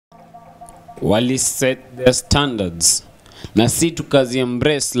Wali set their standards, na si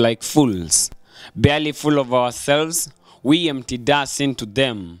tukazi-embrace like fools. Barely full of ourselves, we emptied us into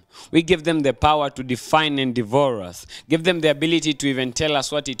them. We give them the power to define and devour us. Give them the ability to even tell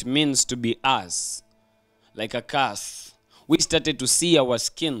us what it means to be us. Like a curse, we started to see our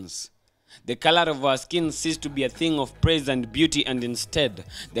skins. The color of our skin ceased to be a thing of praise and beauty, and instead,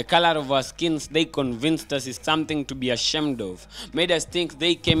 the color of our skins they convinced us is something to be ashamed of. Made us think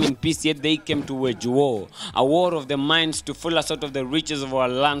they came in peace, yet they came to wage war. A war of the minds to pull us out of the riches of our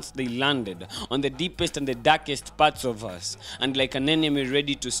lands. They landed on the deepest and the darkest parts of us. And like an enemy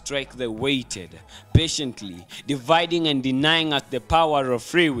ready to strike, they waited, patiently, dividing and denying us the power of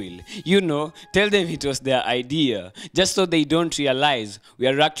free will. You know, tell them it was their idea, just so they don't realize we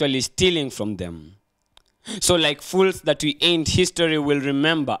are actually stealing from them. So like fools that we ain't, history will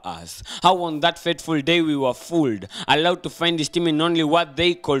remember us. How on that fateful day we were fooled, allowed to find esteem in only what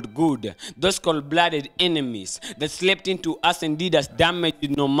they called good. Those cold-blooded enemies that slept into us and did us damage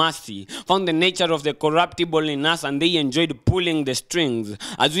with no mercy, found the nature of the corruptible in us, and they enjoyed pulling the strings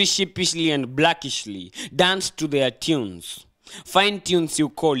as we sheepishly and blackishly danced to their tunes. Fine tunes you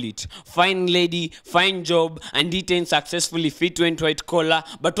call it, fine lady, fine job, and it ain't successfully fit went white collar.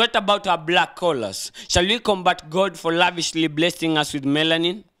 But what about our black collars? Shall we combat God for lavishly blessing us with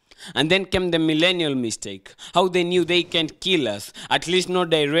melanin? And then came the millennial mistake, how they knew they can't kill us, at least not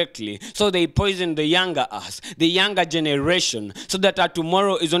directly. So they poisoned the younger us, the younger generation, so that our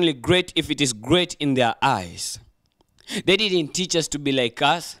tomorrow is only great if it is great in their eyes. They didn't teach us to be like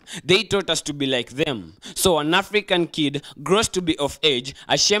us, they taught us to be like them. So an African kid grows to be of age,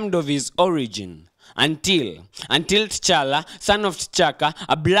 ashamed of his origin. Until T'Challa, son of T'Chaka,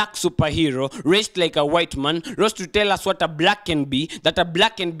 a black superhero, raised like a white man, rose to tell us what a black can be, that a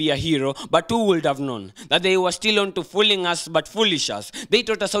black can be a hero. But who would have known that they were still on to fooling us but foolish us? They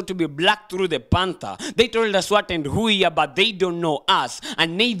taught us how to be black through the panther. They told us what and who we are, but they don't know us,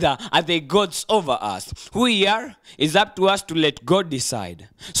 and neither are they gods over us. Who we are is up to us to let God decide.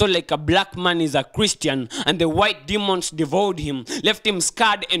 So like a black man is a Christian, and the white demons devoured him, left him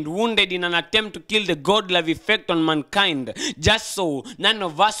scarred and wounded in an attempt to kill the God-love effect on mankind. Just so none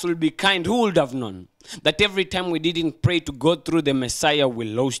of us will be kind. Who would have known that every time we didn't pray to God through the Messiah, we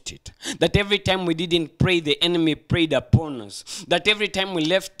lost it? That every time we didn't pray, the enemy preyed upon us? That every time we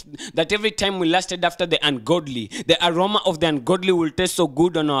lasted after the ungodly, the aroma of the ungodly will taste so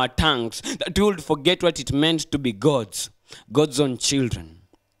good on our tongues that we would forget what it meant to be God's own children.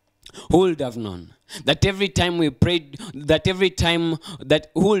 Who would have known that every time we prayed, who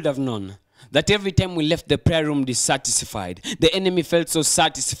would have known that every time we left the prayer room dissatisfied, the enemy felt so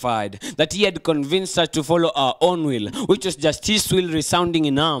satisfied that he had convinced us to follow our own will, which was just his will resounding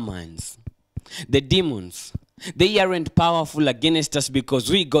in our minds. The demons, they aren't powerful against us because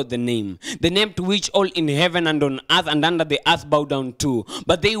we got the name to which all in heaven and on earth and under the earth bow down to.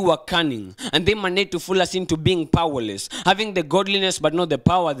 But they were cunning, and they managed to fool us into being powerless, having the godliness but not the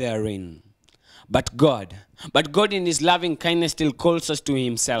power therein. But God in his loving kindness still calls us to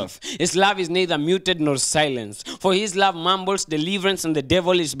himself. His love is neither muted nor silenced. For his love mumbles deliverance, and the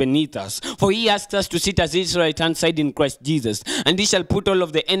devil is beneath us. For he asked us to sit at his right hand side in Christ Jesus, and he shall put all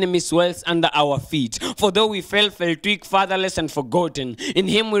of the enemy's wealth under our feet. For though we fell weak, fatherless and forgotten, in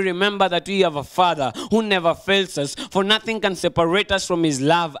him we remember that we have a Father who never fails us. For nothing can separate us from his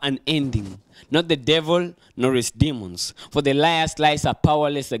love unending. Not the devil, nor his demons. For the liars' lies are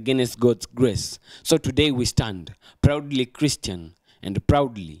powerless against God's grace. So today we stand, proudly Christian and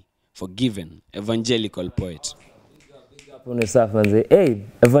proudly forgiven. Evangelical poet. Big up on yourself, manze. Hey,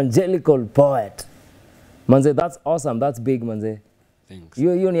 evangelical poet. Manze, that's awesome. That's big, manze. Thanks.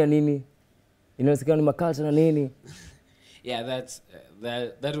 You ni nini? Inawezekana ni makalcha na nini? Yeah,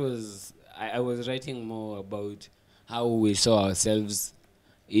 that was, I was writing more about how we saw ourselves.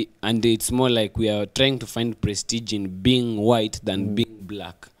 And it's more like we are trying to find prestige in being white than being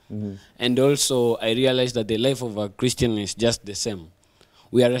black. And also, I realized that the life of a Christian is just the same.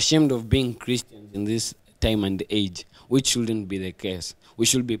 We are ashamed of being Christians in this time and age, which shouldn't be the case. We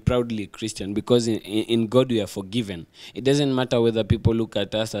should be proudly Christian because in God we are forgiven. It doesn't matter whether people look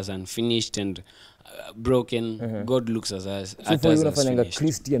at us as unfinished and broken. God looks at us as finished.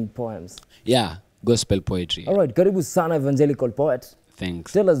 Christian poems. Yeah, gospel poetry. All right, karibu sana evangelical poet.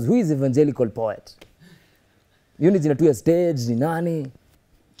 Thanks. Tell us, who is evangelical poet? You need to stage, ni nani?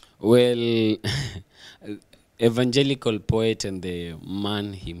 Well, evangelical poet and the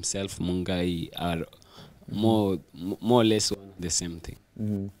man himself, Mungai, are more or less one and the same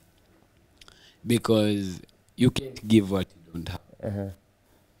thing. Because you can't give what you don't have.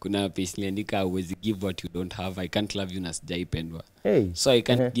 kuna piece niliandika always give what you don't have. I can't love you na sijaipendwa. Hey. So I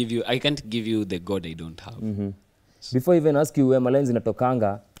can't give you the God I don't have. Before I even ask you where my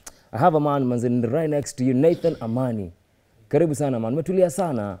inatokanga, I have a man manze right next to you, Nathan Amani. Karibu sana man, umetulia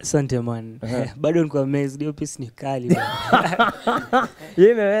sana. Asante man. Bado niko amazed, hiyo piece ni kali.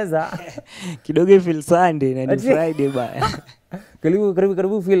 Yeye imeweza. Kidogo feel Sunday na ni Friday ba.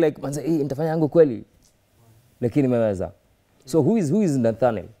 Karibu feel like manze nitafanya yangu kweli. Lakini imeweza. So who is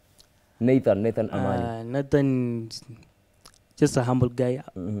Nathaniel? Nathan Amani. Nathan just a humble guy.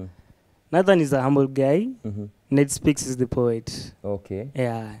 Nathan is a humble guy. Nate Speaks is the poet. Okay.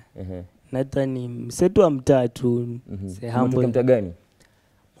 Yeah. Nathan ni msetu wa mtaa tu. Humble. Mtaa gani?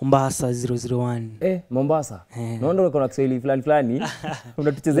 Mombasa 001. Mombasa. Naona uko na Kiswahili fulani.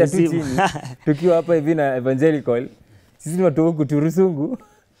 Unatuchezea tu chini. Tukiwa hapa hivi na Evangelical. Sisi ni watu huku Turusungu.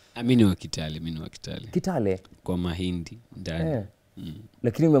 Mimi ni wa Kitale. Kitale? Kwa Mahindi ndani.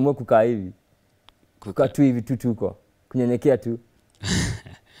 Lakini umeamua kukaa hivi. Kukaa tu hivi tu tuko. Kunyenyekea tu.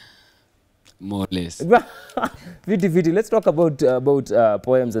 More or less. Viti. Let's talk about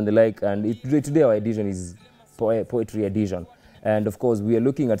poems and the like. And today our edition is poetry edition. And of course, we are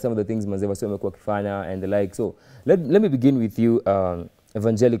looking at some of the things Manze Wasio amekuwa akifanya and the like. So let me begin with you,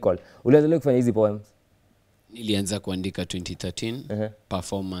 Evangelical. Ulianza kufanya hizi poems? Nilianza kuandika 2013,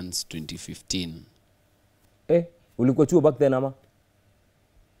 performance 2015. Ulikuwa chuo back then ama?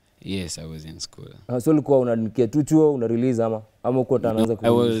 Yes, I was in school. So ulikuwa unaandikia tu chuo una release ama uko utaanza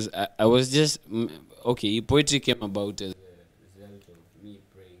I was just okay, poetry came about as a result of me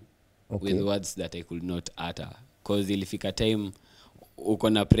praying with words that I could not utter, because ilifika time uko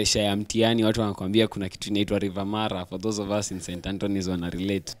na pressure ya mtihani, watu wanakuambia kuna kitu inaitwa River Mara. For those of us in St. Anthony's wana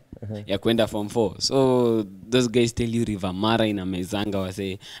relate ya kwenda form 4. So those guys tell you River Mara ina mezanga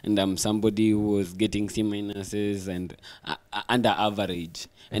wase, and I'm somebody who was getting C minuses and under average,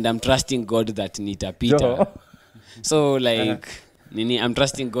 and I'm trusting God that nitapita. So like I'm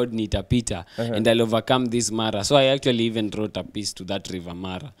trusting God nitapita and I'll overcome this Mara. So I actually even wrote a piece to that River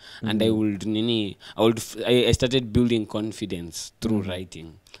Mara, and I started building confidence through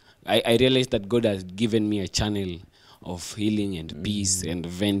writing. I realized that God has given me a channel of healing and peace and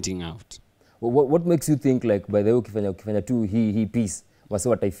venting out. What makes you think like by the way ukifanya tu he peace was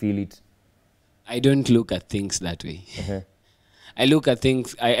what I feel it? I don't look at things that way. I look at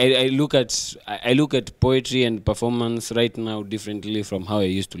things. I look at poetry and performance right now differently from how I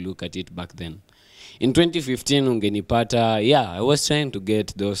used to look at it back then. In 2015, ungenipata, I was trying to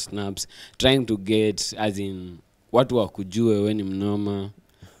get those snaps, trying to get as in watu wakujue we ni mnoma,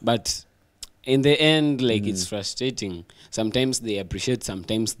 but in the end, like it's frustrating. Sometimes they appreciate,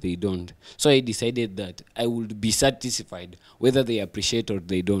 sometimes they don't. So I decided that I would be satisfied whether they appreciate or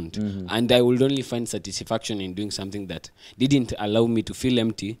they don't. And I would only find satisfaction in doing something that didn't allow me to feel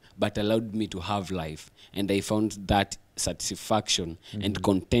empty, but allowed me to have life. And I found that satisfaction and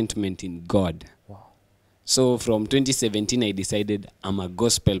contentment in God. Wow. So from 2017, I decided I'm a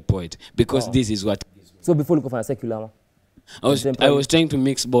gospel poet because this is what... So before you go for a secular? I was trying to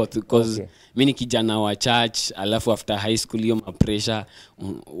mix both because mimi kijana wa church, alafu after high school hiyo pressure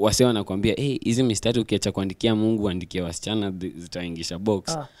wase wanakuambia hizi mistari ukiacha kuandikia Mungu andikia wasichana zitaingisha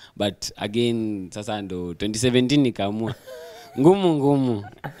box. But again sasa ndo 2017 nikaamua ngumu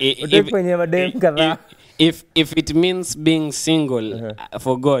if it means being single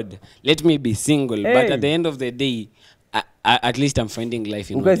for God, let me be single. But at the end of the day at least I'm finding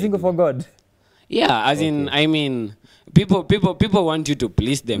life in what I do. Single for God? Yeah, as in I mean people want you to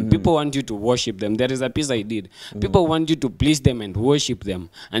please them. People want you to worship them. There is a piece I did. People want you to please them and worship them.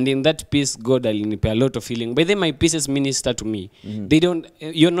 And in that piece, God alinipe a lot of healing. But then my pieces minister to me.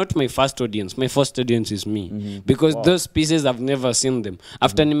 You're not my first audience. My first audience is me. Because those pieces, I've never seen them.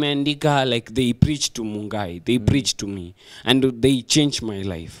 After nimeandika, like they preach to Mungai. They preach to me. And they change my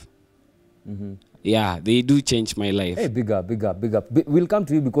life. Yeah, they do change my life. Hey, big up. We'll come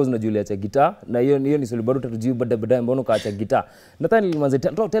to you because unajulia cha guitar. Na hiyo ni swali bado tutajibu baadaye mbona ukaacha guitar. Nathaniel manze,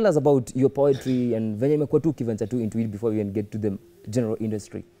 tell us about your poetry and venye imekuwa tu kiventure tu into it before we can get to the general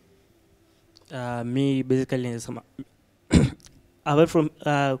industry. Me basically some apart from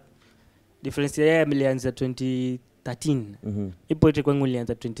difference ya nilianza 2013. Hii poetry kwangu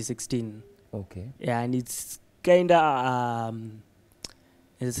nilianza 2016. Okay. Yeah, and it's kinda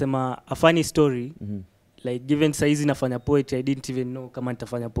a funny story. Like given saizi nafanya poetry, I didn't even know kama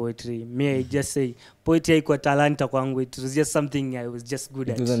nitafanya poetry. Me, I just say poetry haikuwa talanta kwangu. It was just something I was just good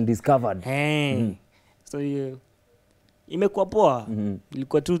at. It was undiscovered. So imekuwa poa.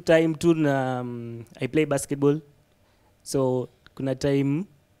 Ilikuwa tu time tu na I play basketball. So kuna time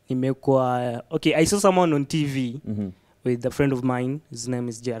nimekuwa I saw someone on TV with a friend of mine. His name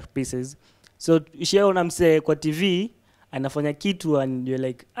is JR Pieces. So ushaona mse kwa TV anafanya kitu and you're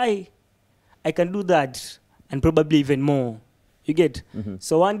like, I can do that and probably even more. You get?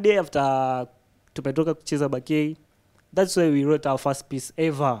 So one day after tumetoka kucheza Bakei, that's why we wrote our first piece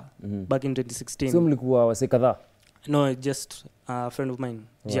ever back in 2016. So mlikuwa wase kadhaa? No, just a friend of mine,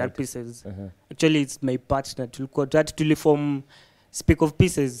 JR Pieces. Actually, it's my partner. Tuliform Speak of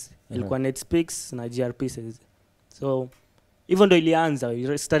Pieces. Ilikuwa Net Speaks na JR Pieces. So, even though ilianza,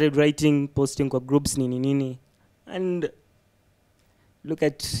 we started writing, posting kwa groups nini. And look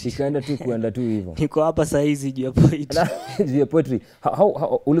at... Ikaenda tu kuenda tu hivyo. Niko hapa saa hizi juu ya poetry. Juu ya poetry.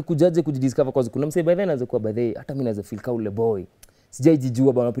 How ulikujaje kujidiscover? Cause kuna msee by then anaanza kuwa by the hata mimi naweza feel ka ule boy.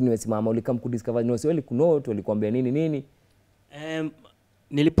 Sijaijijua bwana, wapi nimesimama. Ulikam kudiscover ni wale kunote, walikwambia nini?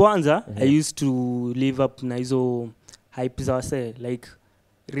 Nilipoanza, I used to live up na hizo hype za wase, like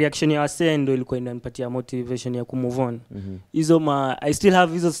reaction ya wase ndo ilikuwa inanipatia motivation ya kumove on. Hizo I still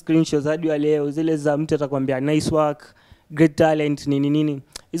have hizo screenshots hadi wa leo, zile za mtu atakwambia nice work, great talent nini.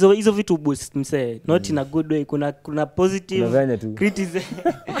 Hizo vitu boost mse, not in a good way. Kuna positive criticism.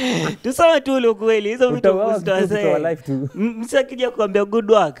 Tuseme tu ile kweli, hizo vitu boost wase. Mse akija kuambia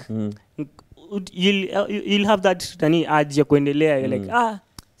good work, you'll have that urge ya kuendelea. You're like,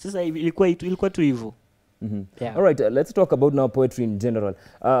 sasa ilikuwa tu hivyo. Yeah. All right, let's talk about now poetry in general.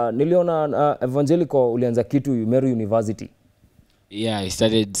 Niliona Evangelical ulianza kitu Meru University. Yeah, I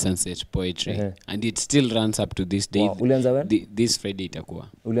studied Sunset Poetry and it still runs up to this day. Wow. Ulianza when? This Friday itakuwa.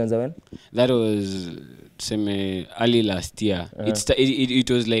 Ulianza when? That was early last year. It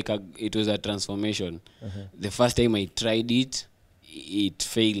was like it was a transformation. The first time I tried it, it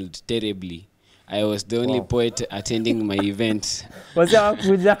failed terribly. I was the only poet attending my event.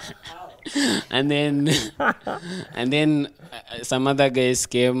 and then some other guys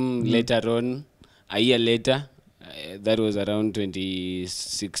came later on, a year later. That was around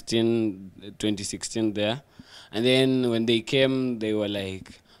 2016 there. And then when they came, they were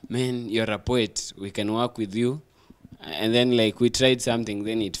like, man, you're a poet, we can work with you. And then like we tried something,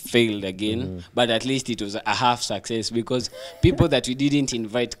 then it failed again. But at least it was a half success because people that we didn't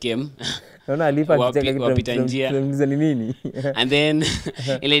invite came. Wapita njia. And then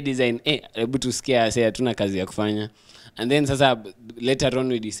ile design, hebu tusikia say hatuna kazi ya kufanya. And then sasa later on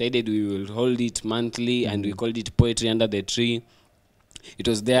we decided we will hold it monthly and we called it Poetry Under the Tree. It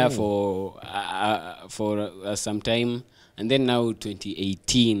was there for some time, and then now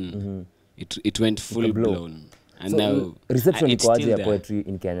 2018 it went full blown. And so now reception iko ya poetry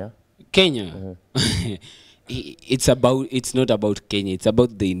in Kenya? It's not about Kenya, it's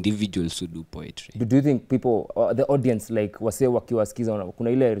about the individuals who do poetry. Do you think people, the audience, like wase wakiwasikiza kuna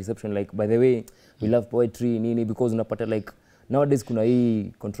ile reception like, by the way, we love poetry nini, because unapata like nowadays kuna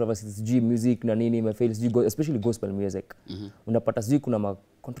hii controversies sijui music na nini imefail sijui especially gospel music. Unapata sijui kuna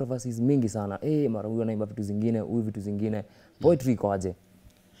controversies mingi sana, mara huyu anaimba vitu zingine, huyu vitu zingine. Poetry iko aje?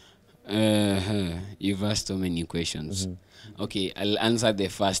 You've asked so many questions. Okay, I'll answer the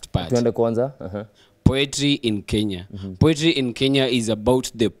first part. Tuende kwanza. Poetry in Kenya. Poetry in Kenya is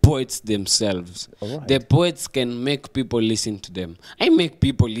about the poets themselves. Right. The poets can make people listen to them. I make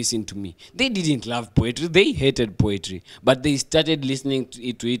people listen to me. They didn't love poetry. They hated poetry. But they started listening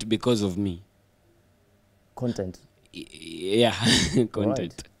to it because of me. Content. Yeah,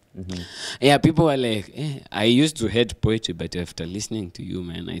 content. Right. Yeah, people were like, I used to hate poetry, but after listening to you,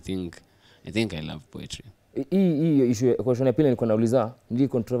 man, I think I love poetry. Hii issue question ya pili nilikuwa nauliza ni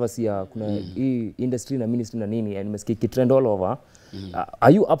controversy ya kuna hii industry na ministry na nini, and nimesikia kitrend all over.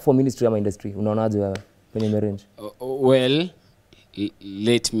 Are you up for ministry ama industry? Unaonaje wewe kwenye range? Well,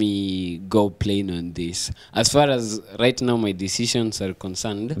 let me go plain on this. As far as right now my decisions are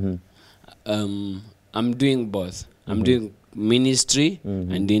concerned, I'm doing both. I'm doing ministry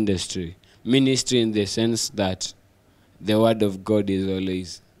and industry. Ministry in the sense that the word of God is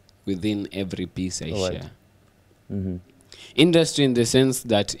always within every piece I share. Industry in the sense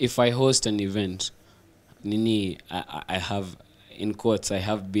that if I host an event, I have, in quotes, I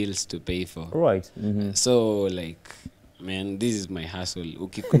have bills to pay for. Right. So like, man, this is my hustle.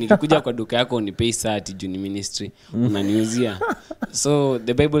 Nikikuja kwa duka yako unipei saa ati juu ni ministry, unaniuzia. So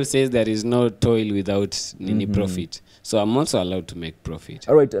the Bible says there is no toil without profit. So I'm also allowed to make profit.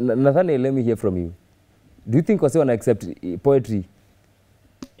 All right, Nathaniel, let me hear from you. Do you think wase wana accept poetry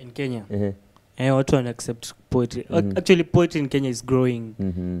in Kenya? Watu wana accept poetry. Actually, poetry in Kenya is growing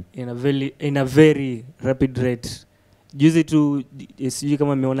in a very rapid rate. Juzi tu sijui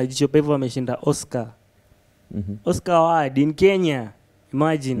kama umeona Jicho Pevo ameshinda Oscar. Oscar award in Kenya.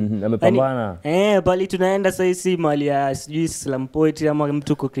 imagine Amepambana. bali tunaenda saisi mali ya sijui slam poetry ama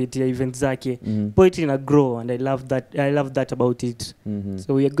mtu kucreate event zake poetry na grow and I love that about it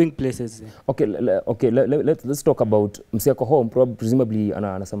so we are going places. Okay, let's talk about msiako home presumably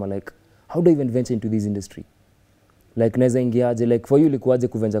anasema like how do you even venture into this industry? Like naweza ingiaje, like for you ilikuwaje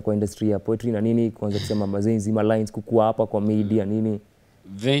kuventure kwa industry ya poetry na nini, kuanza kusema mazenzi ma lines kukua hapa kwa media nini?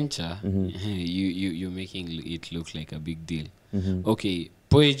 Venture, you're making it look like a big deal. Okay,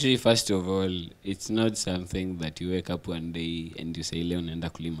 poetry, first of all, it's not something that you wake up one day and you say leo naenda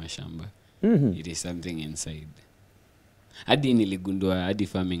kulima shamba. It is something inside. Hadi niligundua hadi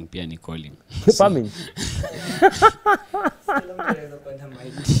farming pia ni calling. Farming?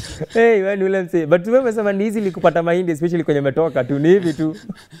 Hey, when will I say? But tumesema ni easy kupata mahindi, especially kwenye metoka tu, ni hivi tu.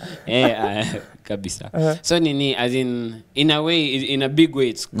 Kabisa. So nini, as in a way, in a big way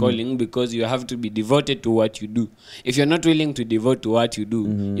it's calling because you have to be devoted to what you do. If you're not willing to devote to what you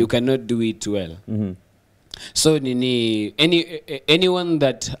do, you cannot do it well. So nini, anyone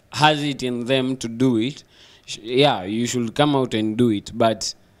that has it in them to do it, yeah, you should come out and do it.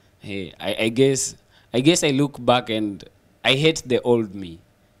 But hey, I guess I look back and I hate the old me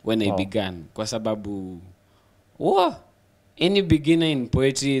when I began. Kwa sababu, any beginner in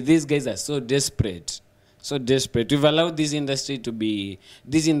poetry, these guys are so desperate. So desperate. We've allowed this industry to be,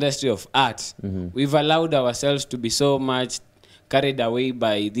 this industry of art. We've allowed ourselves to be so much carried away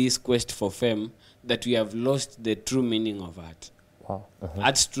by this quest for fame that we have lost the true meaning of art. Wow.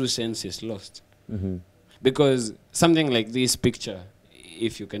 Art's true sense is lost. Because something like this picture,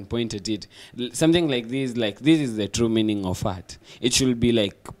 if you can point at it, something like this is the true meaning of art. It should be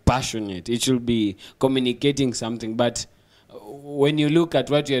like passionate. It should be communicating something. But when you look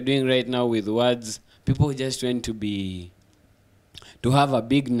at what you're doing right now with words, people just want to have a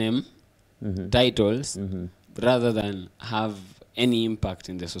big name, titles, rather than have any impact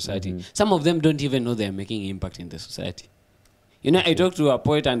in the society. Some of them don't even know they're making impact in the society. You know, I talked to a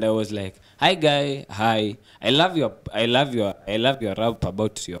poet and I was like, "Hi guy, hi. I love your rap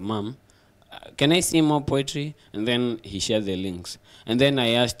about your mom. Can I see more poetry?" And then he shared the links. And then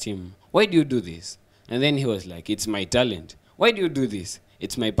I asked him, "Why do you do this?" And then he was like, "It's my talent." "Why do you do this?"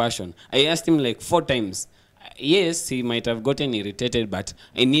 "It's my passion." I asked him like 4 times. Yes, he might have gotten irritated, but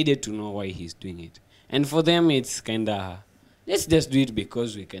I needed to know why he's doing it. And for them, it's kinda, let's just do it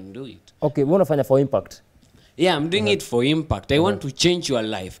because we can do it. Okay, we want to find for impact. Yeah, I'm doing it for impact. I want to change your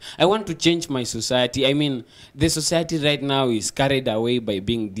life. I want to change my society. I mean, the society right now is carried away by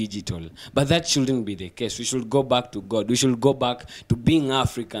being digital. But that shouldn't be the case. We should go back to God. We should go back to being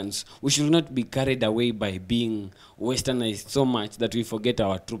Africans. We should not be carried away by being westernized so much that we forget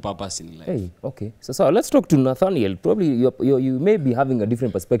our true purpose in life. Hey, okay. So let's talk to Nathaniel. Probably you may be having a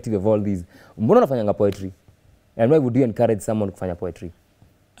different perspective of all these. Mbona unafanyanga poetry? And why would you encourage someone kufanya poetry?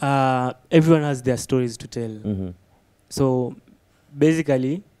 Everyone has their stories to tell. So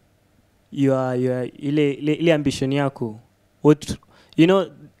basically, your ile ambition yako, what you know,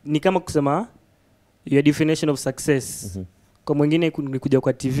 ni kama kusema your definition of success. Kwa mwingine ni kuja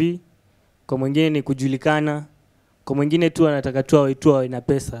kwa TV, kwa mwingine ni kujulikana, kwa mwingine tu anataka tu awe na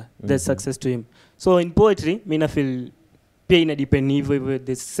pesa. That's success to him. So in poetry, mimi na feel pia ina depend hivyo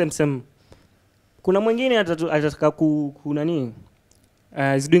the same. Kuna mwingine atataka kuna nini?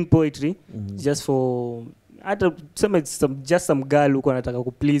 Is doing poetry just for hata tuseme just some girl who anataka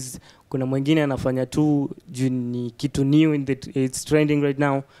ku please. Kuna mwingine anafanya tu juu ni kitu new it's trending right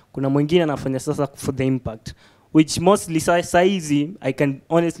now. Kuna mwingine anafanya sasa for the impact, which mostly saizi I can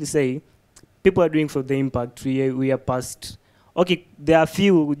honestly say people are doing for the impact. We are past. Okay, there are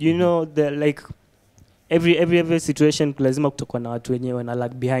few, you know, the like every situation lazima kutakuwa na watu wenyewe na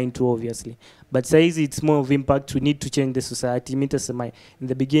lag behind too, obviously, but saizi it's more of impact. We need to change the society. Mitasema in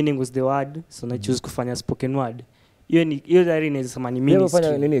the beginning was the word, so na choose kufanya spoken word. Hiyo dari inasema ni ministry.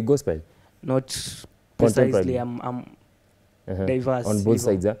 Wewe nini gospel? Not precisely. I'm diverse on both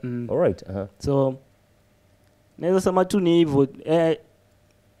sides. All right. So naweza sema tu ni hivyo,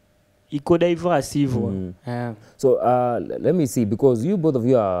 iko diverse hivyo. So let me see, because you both of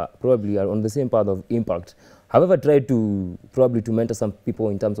you are probably on the same path of impact. Have you ever tried to mentor some people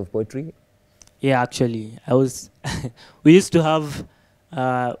in terms of poetry? Yeah, actually, we used to have,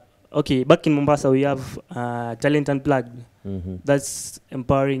 okay, back in Mombasa, we have Talent Unplugged. That's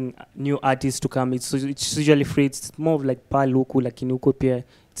empowering new artists to come. It's usually free. It's more of like Paluku, like in Ukopia.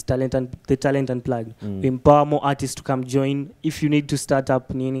 It's the Talent Unplugged. We empower more artists to come join. If you need to start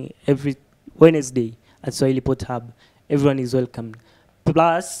up Nini, every Wednesday at Swahili Pot Hub, everyone is welcome.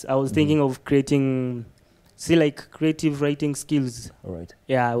 Plus, I was thinking of creating, like creative writing skills. All right.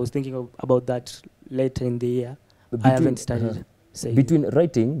 Yeah, I was thinking about that later in the year. I haven't started. Sahi. between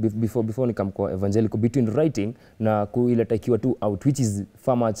writing before nikam kwa evangelical, between writing na kuileta ikiwa tu out, which is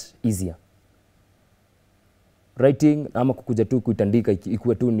far much easier, writing ama kukuja tu kuitandika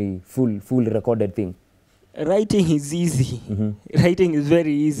ikuwe tu ni full recorded thing? Writing is easy. Writing is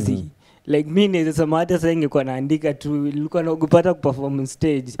very easy. Like mi naweza hata sasa ningekuwa naandika tu, nilikuwa naogopata kuperform on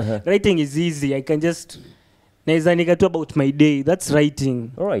stage. Writing is easy. I can just naweza andika tu about my day. That's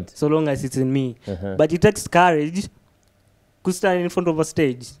writing. All right. So long as it's in me. But it takes courage to stand in front of a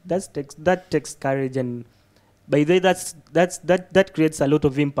stage. That takes courage, and by the way, that creates a lot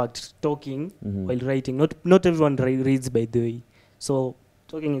of impact talking while writing. Not everyone reads, by the way. So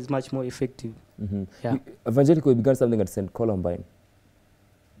talking is much more effective. Yeah. Evangelical began something at St. Columbine.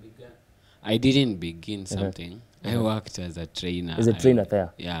 I didn't begin something. I worked as a trainer. As a trainer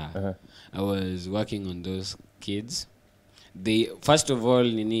there? Yeah. I was working on those kids. They, first of all,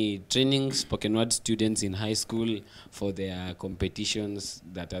 training spoken word students in high school for their competitions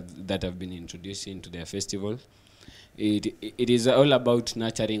that have been introduced into their festival. It is all about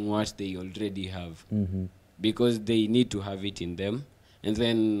nurturing what they already have, because they need to have it in them. And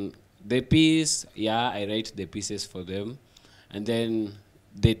then the piece, I write the pieces for them. And then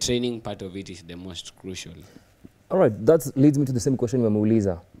the training part of it is the most crucial. All right, that leads me to the same question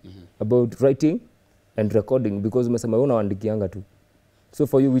nimeuliza about writing and recording, because umesema wewe unaandikianga tu. So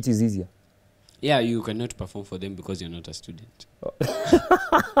for you, which is easier? Yeah, you cannot perform for them because you're not a student.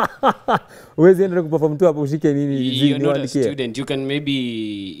 Huwezi enda kuperform tu hapo ushike nini? You're not a student. You can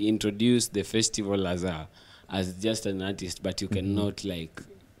maybe introduce the festival as just an artist, but you cannot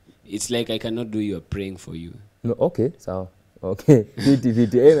it's like I cannot do your praying for you. No, okay, so okay, fiti.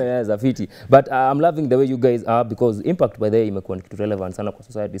 Fiti. But I'm loving the way you guys are, because impact by the way imekuwa kitu relevant sana kwa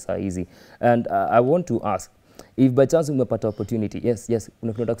society saa hizi. And I want to ask, if by chance umepata opportunity, yes,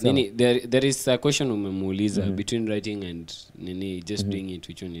 unataka kusema? There is a question umemuuliza between writing and just doing it,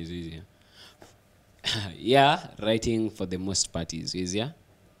 which one is easier? Yeah, writing for the most part is easier.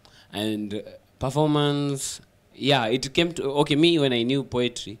 And performance, it came to, okay, me when I knew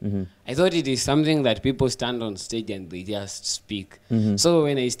poetry, I thought it is something that people stand on stage and they just speak. So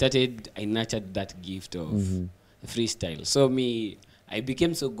when I started, I nurtured that gift of freestyle. So I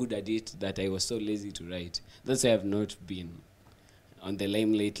became so good at it that I was so lazy to write. That's why I have not been on the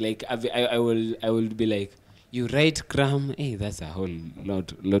limelight. Like I will be like, you write cram, hey, that's a whole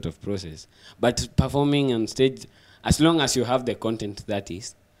lot of process. But performing on stage, as long as you have the content that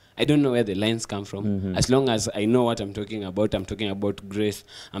is, I don't know where the lines come from. As long as I know what I'm talking about grace,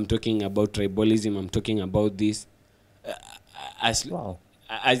 I'm talking about tribalism, I'm talking about this. As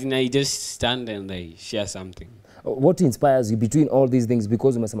in I just stand and I share something. What inspires you between all these things?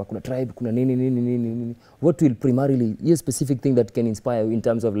 Because umesema kuna tribe, kuna nini. What will primarily, a specific thing that can inspire you in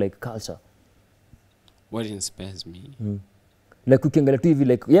terms of like culture? What inspires me? Like ukiangalia tu hivi,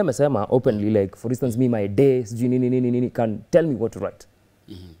 like amesema openly, like for instance me, my day, sijui nini, can tell me what to write.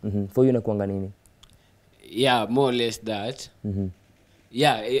 For you nakuanga nini? Yeah, more or less that.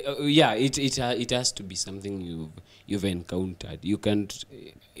 It has to be something you've encountered. You can't,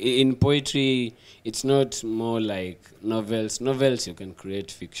 in poetry, it's not more like novels. Novels you can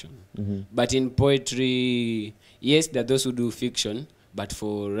create fiction, but in poetry, yes, there are those who do fiction, but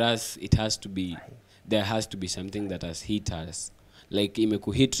for us there has to be something that has hit us. Like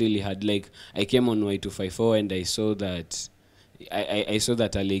imeku hit really hard. Like I came on Y254 and I saw that I saw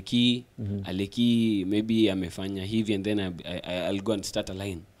that Aleki maybe amefanya hivi, and then I'll go and start a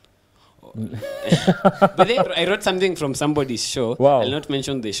line. But then I wrote something from somebody's show. Wow. I'll not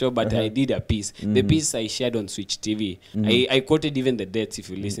mention the show, but I did a piece. The piece I shared on Switch TV. I quoted even the dates if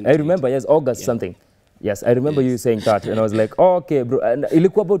you listen to it. I remember, yes, August something. Yes, I remember you saying that, and I was like, oh, okay, bro. And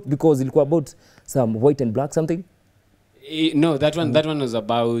ilikuwa about some white and black something? No, that one was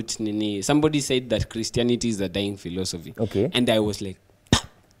about somebody said that Christianity is a dying philosophy. Okay. And I was like,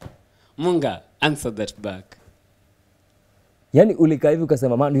 Munga, answer that back. Yani ulika hivi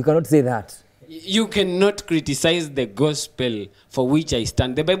ukasema, man, you cannot say that. You cannot criticize the gospel for which I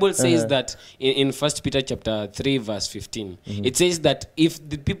stand. The Bible says that in 1 Peter chapter 3 verse 15. It says that if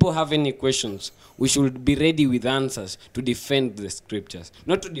the people have any questions, we should be ready with answers to defend the scriptures.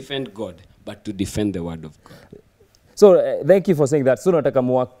 Not to defend God, but to defend the word of God. So thank you for saying that. So nataka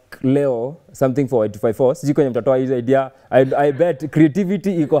mwak leo something for Y254. Sijui kwenye mtatoa hizo idea. I bet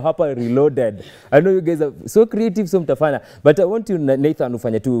creativity iko hapa reloaded. I know you guys are so creative, so mtafanya. But I want you, Nathan,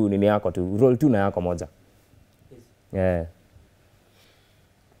 ufanye tu nini yako tu. Roll tu na yako moja. Yeah.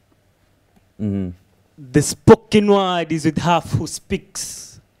 The spoken word is with half who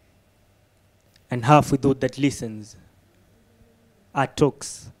speaks and half with those that listens. Art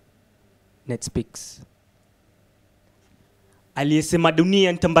talks, net speaks. aliyesema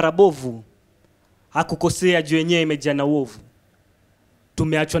dunia ni tambara bovu hakukosea, juu yenyewe imejaa na uovu.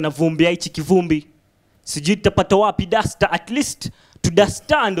 Tumeachwa na vumbi, hichi kivumbi sijui tutapata wapi duster, at least to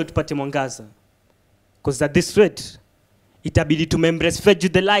duster ndo tupate mwangaza. Cause at this rate itabidi tumembrace fade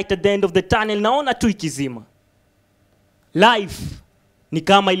the light at the end of the tunnel, naona tu ikizima. Life ni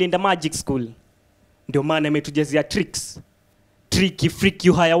kama ilienda magic school, ndio maana imetujazia tricks. Tricky, freaky,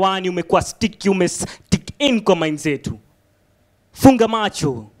 uhayawani umekuwa sticky, umestick in kwa mind zetu. Funga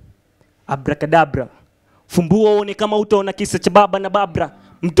macho, abracadabra, fumbua uone kama utaona kisa cha baba na babra.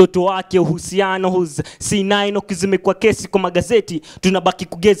 Mtoto wake, uhusiano C9 ukizimekuwa kesi kwa magazeti, tunabaki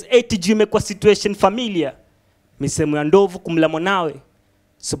kugeza 80 juu imekuwa situation familia. Misemo ya ndovu kumla mwanawe,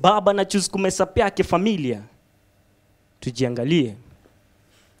 so baba na choose kumesa yake familia. Tujiangalie,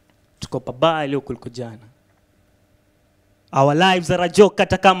 tuko pabaya leo kuliko jana. Our lives are a joke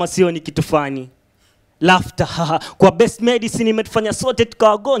hata kama sio ni kitu fani. Laughter, haha, kwa best medicine imetufanya sote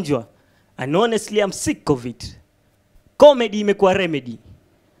tukawa wagonjwa. And honestly I'm sick of it. Comedy imekuwa remedy,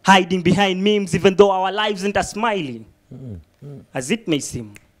 hiding behind memes even though our lives aren't smiling as it may seem.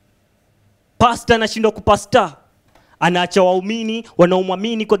 Pastor anashindwa kupasta, anaacha waumini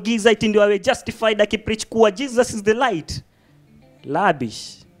wanaomwamini kwa giza eti ndio awe justified akipreach kuwa Jesus is the light.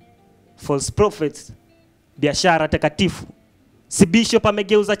 Labish, false prophets, biashara takatifu. Si bishop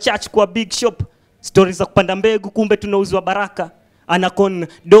amegeuza church kwa big shop. Stories za kupanda mbegu kumbe tunauzwa baraka. Anakon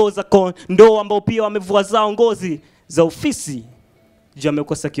doza kon ndo ambao pia wamevua zao ngozi za ofisi. Juu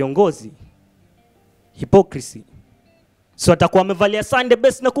amekosa kiongozi. Hypocrisy. So atakuwa amevalia Sunday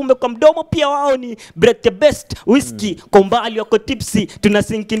best na kumbe kwa mdomo pia wao ni bread the best whiskey. Kwa mbali wako tipsy, tuna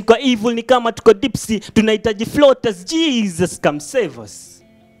sink in kwa evil ni kama tuko dipsy. Tunahitaji floaters, Jesus come save us.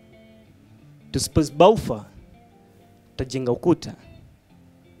 Tuspose baufa, tutajenga ukuta.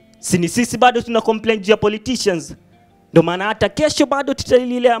 Sini sisi bado tuna complain juu ya politicians, ndio maana hata kesho bado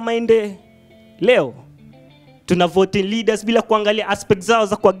tutalilea maende. Leo tuna voting leaders bila kuangalia aspects zao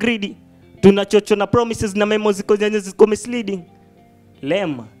za kwa greedy. Tunachocho na promises na memos ziko misleading.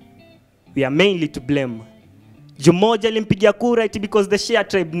 Lema, we are mainly to blame. Jumoja alimpigia kura eti because the share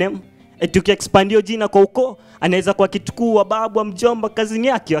tribe name. Eti ukiexpandio jina kwa uko, anaweza kwa kitukuu wa babu wa mjomba kazini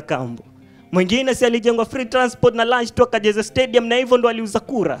yake wa kambo. Mwingine si alijengwa free transport na lunch tu akajeza stadium na hivyo ndo aliuza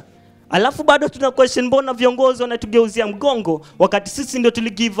kura. Alafu bado tuna question mbona viongozi wanatugeuzia mgongo wakati sisi ndio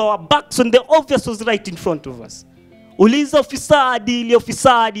tuligive our backs when the obvious was right in front of us. Uliza ofisadi, ile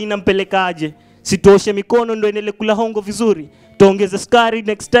ofisadi inampelekaje? Sitoshe mikono ndo endelee kula hongo vizuri. Tuongeze sukari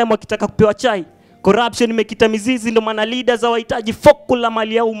next time wakitaka kupewa chai. Corruption imekita mizizi ndo maana leaders hawahitaji fokula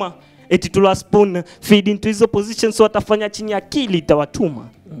mali ya umma. Eti tula spoon feed into hizo positions so watafanya chini akili itawatuma.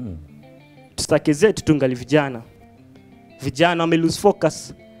 Tutake zetu tungali vijana. Vijana wame lose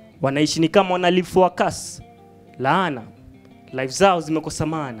focus. Wanaishi ni kama wana live for a curse. Laana. Life zao zimekosa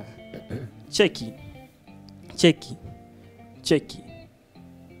maana. Cheki.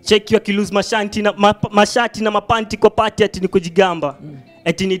 Cheki wakilose mashati na mapanti kwa party ati ni kujigamba.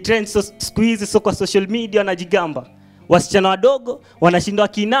 Ati ni trend siku hizi so kwa social media wanajigamba. Wasichana wadogo wanashindwa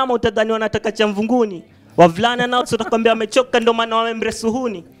kiinama utadhani wanataka cha mvunguni. Wavulana nao tutakwambia wamechoka ndo maana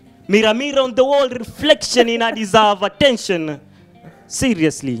wamemresuhuni. Mirror on the wall reflection in a deserve attention.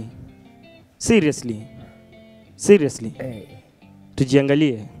 Seriously. Hey.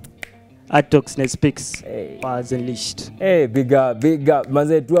 Tujiangalie. Atox na speaks. Words unleashed. Hey, big up.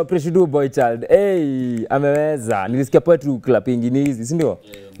 Manze tu appreciate you boy child. Hey, ameweza. Nilisikia poetry clapping ni hizi, si ndio?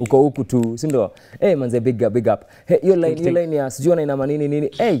 Uko huku tu, si ndio? Hey, manze big up. Hey, your line ya sijui ina maana nini.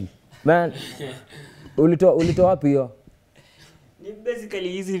 Hey, man. Ulitoa wapi hiyo? Ni basically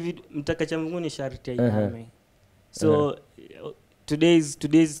hizi mtakacha mnguni sharti ya yame. So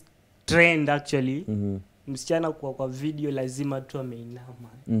today's trend actually. Msichana kwa video lazima tu ameinama.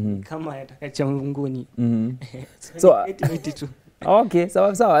 Kama atakacha mnguni. So okay,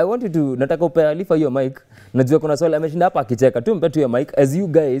 sawa. I want you to nataka upe Khalifa hiyo mic. Najua kuna swali ameshinda hapa akicheka. Tu mpe tu hiyo mic as you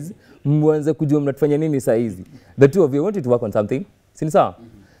guys mwanze kujua mnatufanya nini saa hizi. The two of you want to work on something. Si sawa?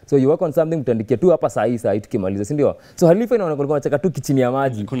 So you work on something mtandikia tu hapa saa hii tukimaliza, si ndio? So Khalifa inaona kulikuwa anacheka tu kichini ya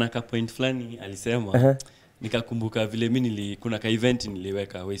maji. Kuna ka point fulani alisema nikakumbuka vile mimi kuna ka event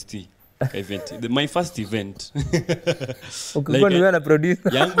niliweka West event. My first event. Ukikuwa ni wewe na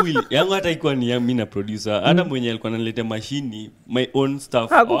producer. yangu hata ikuwa ni mimi na producer. Hata mwenye alikuwa ananiletea mashini, my own stuff.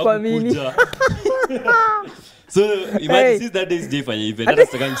 Hakuamini. So imagine since that day's day fanya event. Hata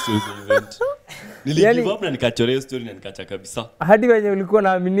second story event. Niligive up na nikachorea story na nikacha kabisa. Hadi wenye ulikuwa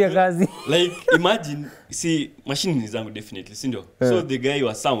naaminia kazi. Like imagine machine ni zangu definitely, si ndio? So the guy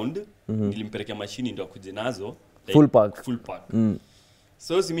was sound, nilimpelekea machine ndio akuje nazo. Full pack. Full pack.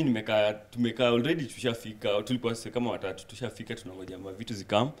 So si mimi tumekaa already tushafika, tulikuwa kama watatu tushafika, tunangoja vitu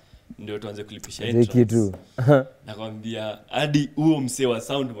zikam ndio tuanze kulipisha entrance. Nakwambia hadi huo msee wa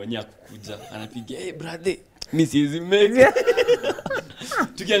sound mwenyewe akukuja anapiga brother mimi siwezi make.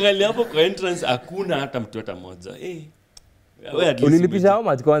 Tukiangalia hapo kwa entrance hakuna hata mtu hata mmoja. Ulilipisha how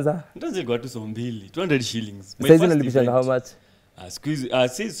much kwanza? Ndio kwa tu so 200 shillings. Sasa unalipisha how much?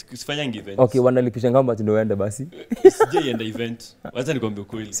 Sifanya event. Okay, wanalipisha how much ndio uende basi? Sijaenda event. Wacha nikwambie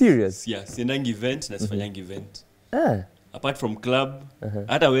kweli. Serious? Yeah, siendangi event na sifanyanga event. Apart from club,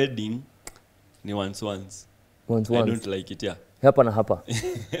 hata wedding ni once. I don't like it, yeah. Hapa na hapa.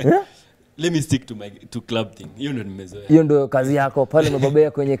 Let me stick to club thing. Hiyo ndio nimezoea. Hiyo ndio kazi yako pale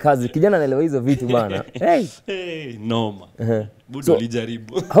umebobea kwenye kazi. Kijana anaelewa hizo vitu bana. Hey, noma. Budo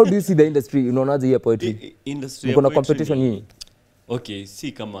lijaribu. How do you see the industry? Unaonaje hiyo poetry? Industry. Kuna competition nyingi. Okay,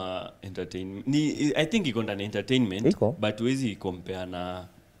 si kama entertainment. I think iko ndani entertainment, but huwezi compare na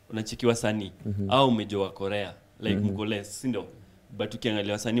unachikiwa wasanii au umejua Korea like mko less, ndio. But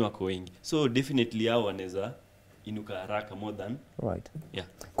ukiangalia wasanii wako wengi. So definitely hao wanaweza inuka haraka more than. Right. Yeah.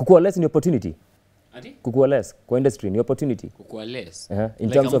 Kukua less ni opportunity. Ati? Kukua less kwa industry ni opportunity. Kukua less. In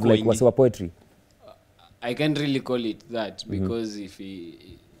like terms of like what's poetry. I can't really call it that because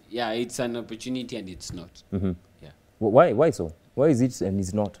it's an opportunity and it's not. Yeah. Why so? Why is it and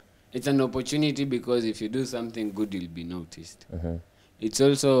it's not? It's an opportunity because if you do something good, you'll be noticed. It's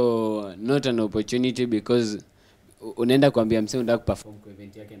also not an opportunity because unaenda kuambia msee unataka perform kwa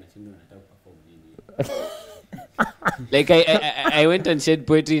event yake na shinda unataka perform nini. Like I went and shared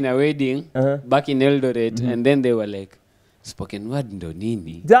poetry in a wedding back in Eldoret and then they were like, spoken word ndo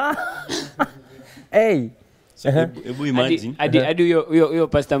nini? Hey. So ebu imagine. Hadi huyo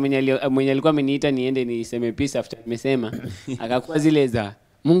pastor mwenye alikuwa ameniita niende niseme peace after nimesema akakuwa zile za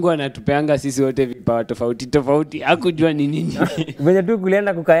Mungu anatupeanga sisi wote vipawa tofauti hakujua ni nini. Venye tu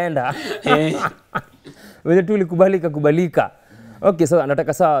kulienda kukaenda. Venye tu kubalika. Okay, so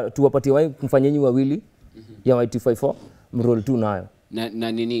nataka saa tuwapatie wao kumfanyeni wawili ya Y254 mroll tu nayo.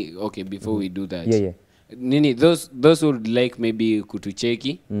 Na nini, okay, before we do that. Yeah. Nini, those would like maybe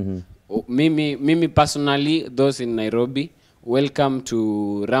kutucheki. Mimi personally, those in Nairobi, welcome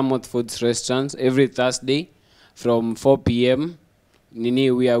to Ramoth Foods Restaurants every Thursday from 4 p.m.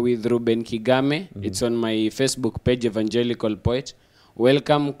 Nini, we are with Ruben Kigame. It's on my Facebook page, Evangelical Poet.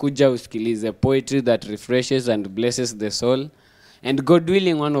 Welcome, kuja usikilize poetry that refreshes and blesses the soul. And God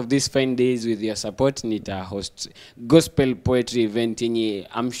willing, one of these fine days with your support, nita host gospel poetry event.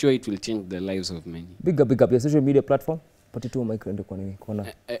 I'm sure it will change the lives of many. Big up your social media platform. Pati tu mic ndio kwa nini kona.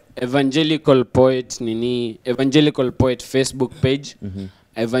 Evangelical Poet Evangelical Poet Facebook page,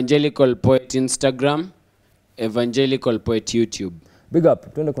 Evangelical Poet Instagram, Evangelical Poet YouTube. Big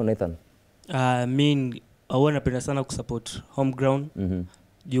up, tuende kwa Nathan. Huwa napenda sana kusupport Homeground.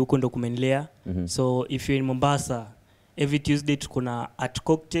 Juu huko ndo kumenilea. So if you're in Mombasa, every Tuesday tukuna at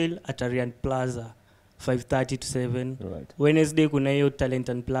Cocktail at Arian Plaza 5:30 to 7. Right. Wednesday kuna hiyo Talent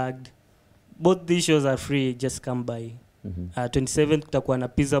Unplugged. Both these shows are free, just come by. 27th kutakuwa na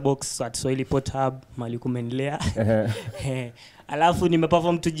Pizza Box at Swahili Port Hub mali kumenilea. Alafu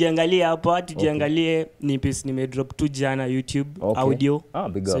nimeperform tujiangalie hapa, tujiangalie ni piece nimedrop tu jana YouTube audio.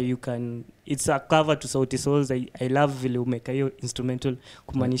 So you can, it's a cover to Sauti Souls. I love vile umeka hiyo instrumental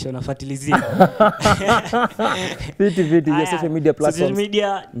kumaanisha unafuatilizia. Fiti ya social media platforms. Social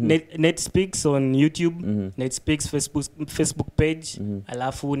media Net Speaks on YouTube, Net Speaks Facebook page,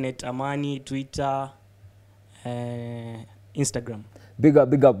 alafu Net Amani Twitter, Instagram. Big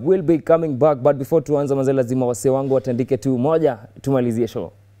up. We'll be coming back, but before tuanza manze lazima wase wangu watandike tu moja tumalizie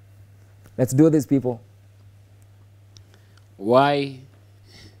show. Let's do this, people.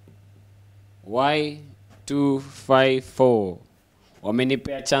 Y254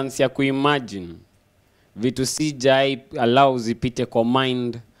 wamenipea chance ya kuimagine vitu sijai allow zipite kwa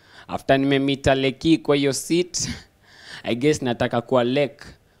mind. After nimemita leki kwa hiyo seat, I guess nataka kuwa lek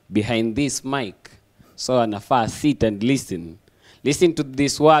behind this mic. So anafaa sit and listen to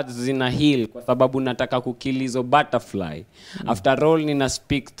these words zina heal kwa sababu nataka kukilizo butterfly. After all nina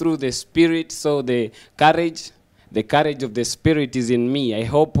speak through the spirit, so the courage of the spirit is in me. I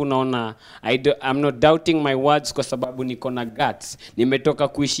hope unaona I'm not doubting my words kwa sababu niko na guts. Nimetoka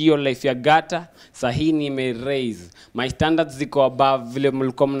kuishi hiyo life ya gata, sahi nime raise my standards ziko above vile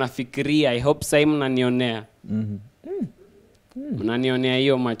mlikuwa mnafikiria. I hope sasa mnanionea. Mnanionea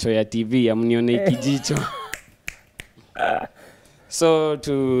hiyo macho ya TV, amnione kijicho. So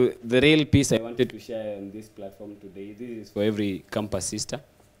to the real piece I wanted to share on this platform today, this is for every campus sister.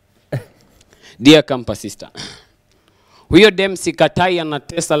 Dear campus sister, huyo dem sikatai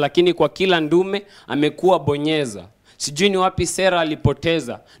anatesa, lakini kwa kila ndume amekuwa bonyeza. Sijui ni wapi Sarah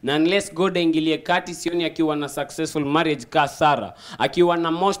alipoteza. Na unless God aingilie kati, sioni akiwa na successful marriage ka Sarah. Akiwa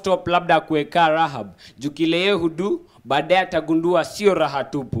na most top labda kuweka Rahab. Jukile yeye hudu, baadaye atagundua sio raha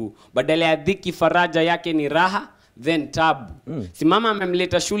tupu. Badala ya dhiki faraja yake ni raha, then tabu. Simama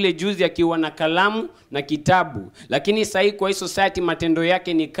amemleta shule juzi akiwa na kalamu na kitabu. Lakini sahi kwa hii society matendo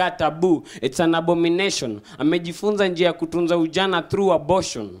yake ni ka tabu. It's an abomination. Amejifunza njia ya kutunza ujana through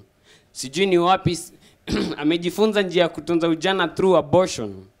abortion. Sijui ni wapi amejifunza njia ya kutunza ujana through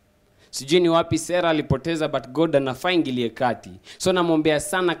abortion. Sijui ni wapi Sarah alipoteza, but God anafaa ingilie kati. So namwombea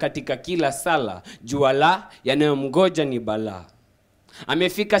sana katika kila sala. Jua la yanayomgoja ni balaa.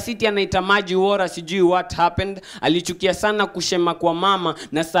 Amefika city anaita maji wora, sijui what happened. Alichukia sana kushema kwa mama,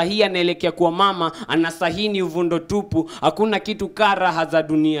 na sahi anaelekea kwa mama. Anasahini uvundo tupu. Hakuna kitu kara za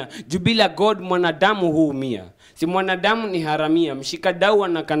dunia. Jubila God mwanadamu huumia. Si mwanadamu ni haramia, mshikadau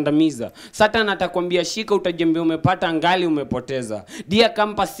anakandamiza. Satan atakwambia shika, utajembea umepata, ngali umepoteza. Dear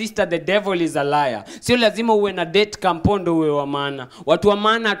campus sister, the devil is a liar. Sio lazima uwe na date kampondo uwe wa maana. Watu wa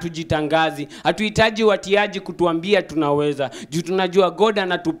maana hatujitangazi. Hatuhitaji watiaji kutuambia tunaweza. Juu tunajua God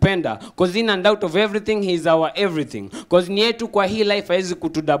anatupenda. Cause in and out of everything he is our everything. Cause ni yetu kwa hii life haizi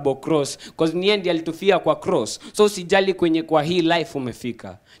kutu double cross. Cause ni endi alitufia kwa cross. So usijali kwenye kwa hii life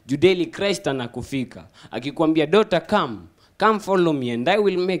umefika. Juu daily Christ anakufika. Akikwambia daughter, come follow me and I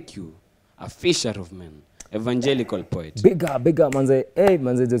will make you a fisher of men. Evangelical poet. Bigger manze. Hey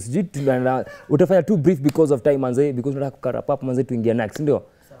manze, just utafanya too brief because of time manze, because tunataka kukarap up manze tuingia next, ndio?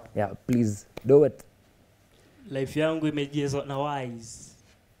 Yeah, please do it. Life yangu imejezwa na wise.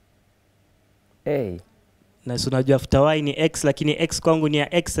 Hey. Na unajua after y ni x, lakini x kwangu ni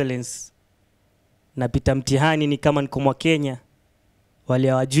ya excellence. Napita mtihani ni kama niko mwa Kenya. Wale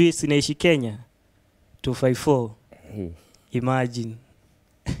hawajui sinaishi Kenya. 254. Hey. Imagine.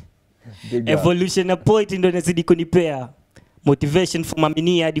 Evolution na point ndio inazidi kunipea motivation from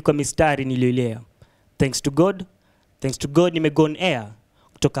Amani hadi kwa mistari niliolea. Thanks to God nime on air.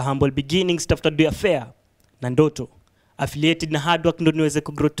 Kutoka humble beginnings tafuta do affair na ndoto. Affiliated na hard work ndio niweze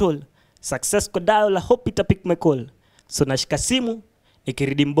ku grow tall. Success kwa dial, hope ita pick my call. So nashika simu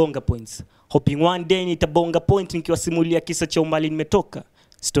nikiridi mbonga points. Hoping one day nitabonga point nikiwasimulia kisa cha umali nimetoka.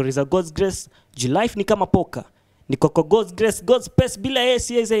 Stories of God's grace, life ni kama poka. Niko kwa God's grace, God's pace bila yeye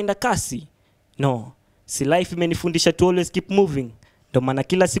siwezi enda kasi. No, si life imenifundisha to always keep moving. Ndio maana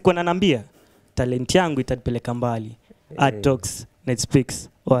kila siku ananiambia talent yangu itanipeleka mbali. Art talks, net speaks.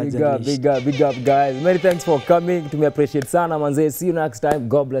 Big up guys. Many thanks for coming. To me appreciate sana manze. See you next time.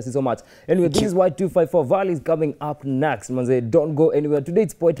 God bless you so much. Anyway, this is Y254 Valley is coming up next manze. Don't go anywhere. Today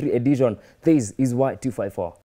it's poetry edition. This is Y254.